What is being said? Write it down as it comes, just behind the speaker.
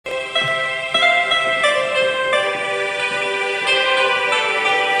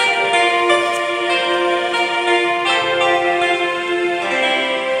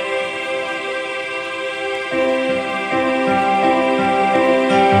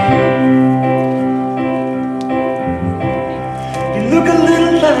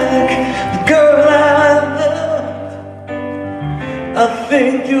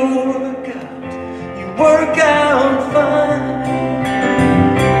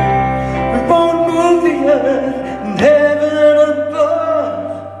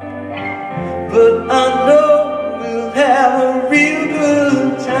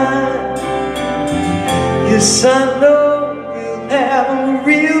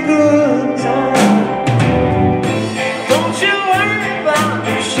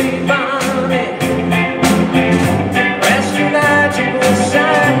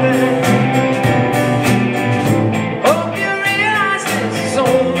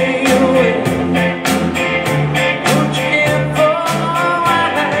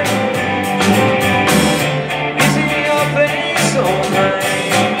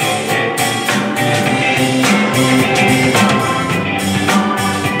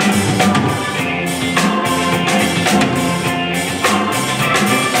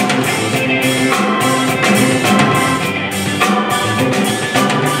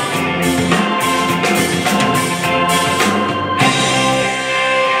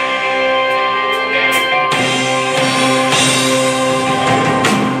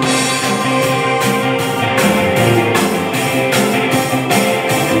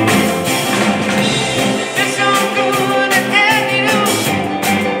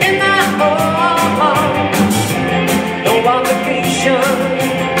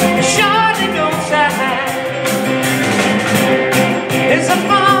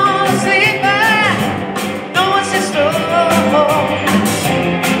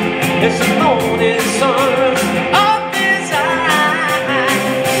It's the morning sun of his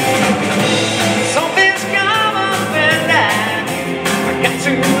eyes. Something's come up and I got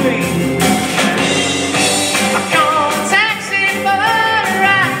to leave. I call a taxi for a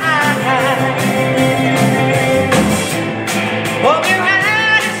ride. Hope you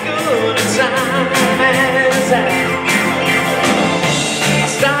had as good a time as I.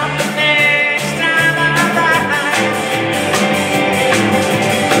 Stop the next time I ride.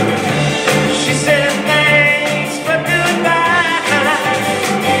 She said thanks but goodbye.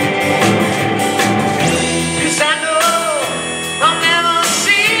 'Cause I know I'll never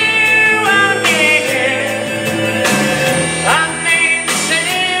see you again. I made the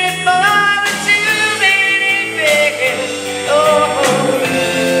same for too many days. Oh,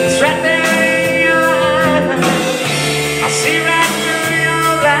 it's right there in your eyes. I see right through your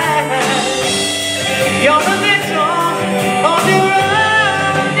eyes. You're the little on your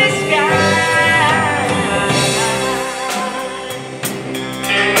own disguise.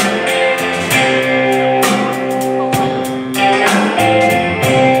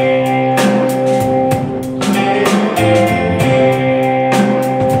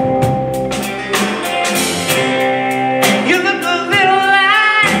 You look a little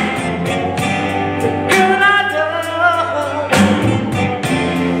like the girl I love.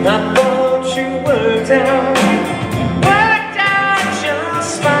 I thought you worked out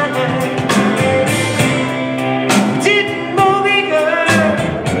just fine. Didn't movie girl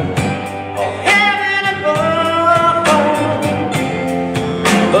or heaven above,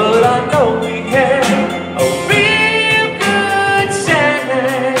 but I know we had a real good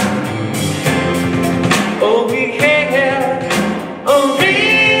time. Oh, we had a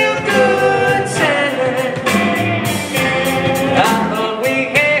real good time. I thought we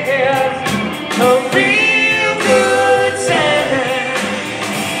had a real good time.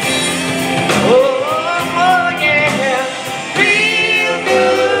 Oh, yeah, real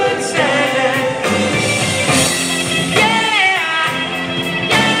good time. Yeah,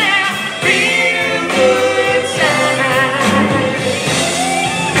 real good time.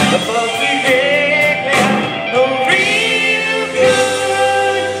 But we had a real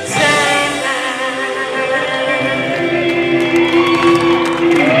good time.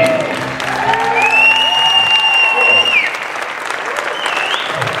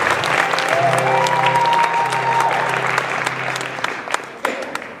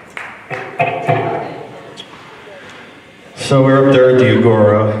 So we're up there at the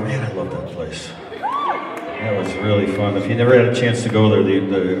Agora. Man, I love that place. That was really fun. If you never had a chance to go there,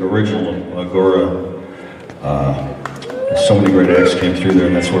 the original Agora, so many great acts came through there,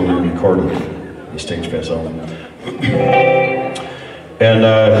 and that's where we recorded the Stage Pass album. And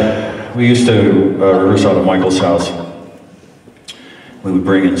we used to rehearse out of Michael's house. We would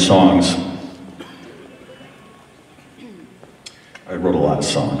bring in songs. I wrote a lot of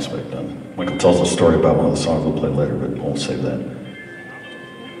songs back then. Michael tells a story about one of the songs we'll play later, but we'll save that.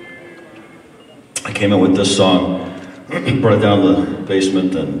 I came in with this song, brought it down to the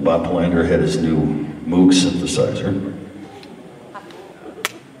basement, and Bob Palander had his new Moog synthesizer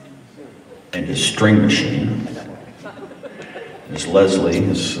and his string machine, his Leslie,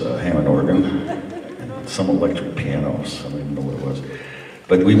 his Hammond organ, and some electric pianos. I don't even know what it was.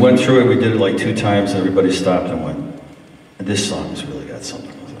 But we went through it, we did it like 2 times, and everybody stopped and went, this song's really got something.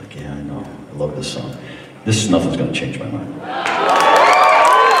 I was like, yeah, I know. I love this song. This is Nothing's Gonna Change My Mind.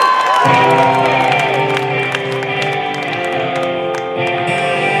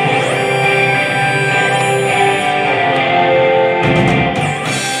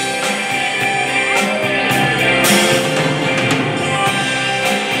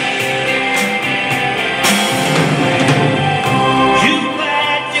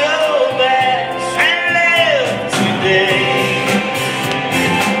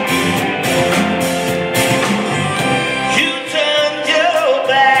 You turned your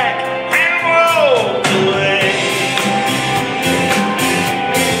back and walked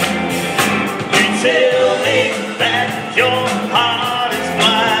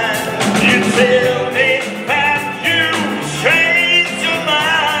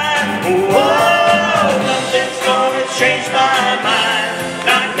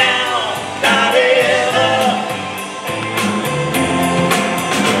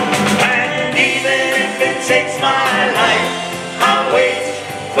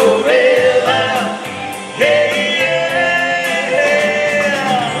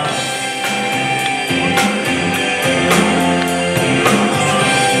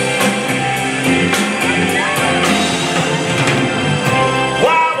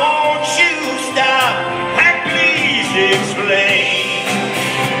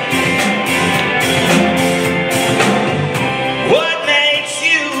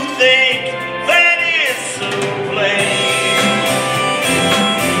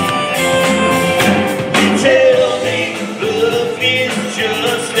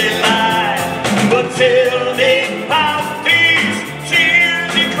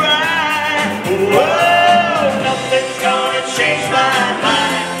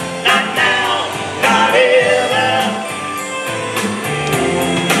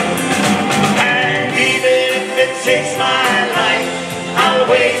takes my life, I'll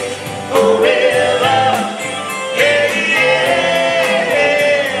wait forever. Yeah, yeah,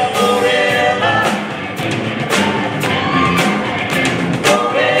 forever.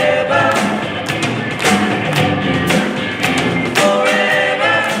 Forever.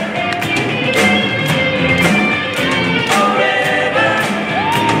 Forever. Forever.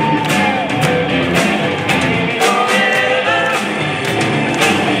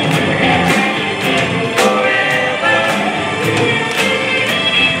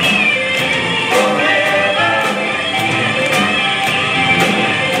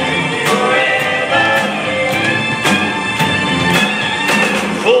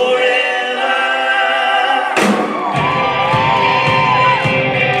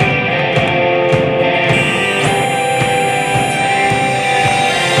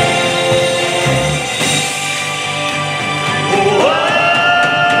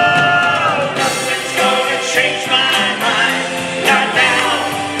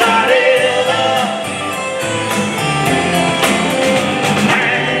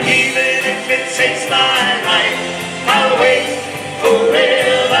 Takes my life, I'll wait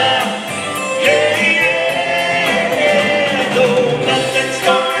forever. Yeah, yeah, yeah. No, nothing's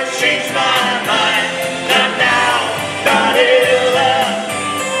gonna change my mind. Not now, not ever.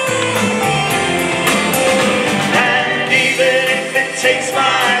 And even if it takes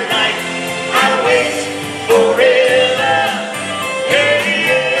my life, I'll wait forever. Yeah,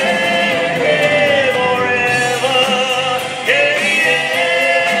 yeah, yeah, forever. Yeah, yeah.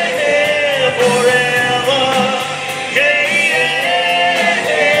 Forever, yeah,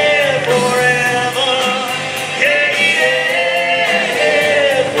 yeah, forever, yeah, yeah,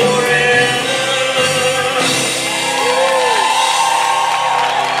 forever.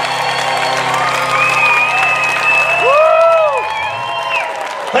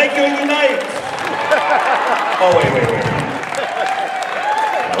 Thank you and good night. Oh, wait.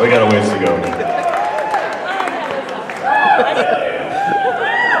 We got a ways to go.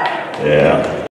 Yeah.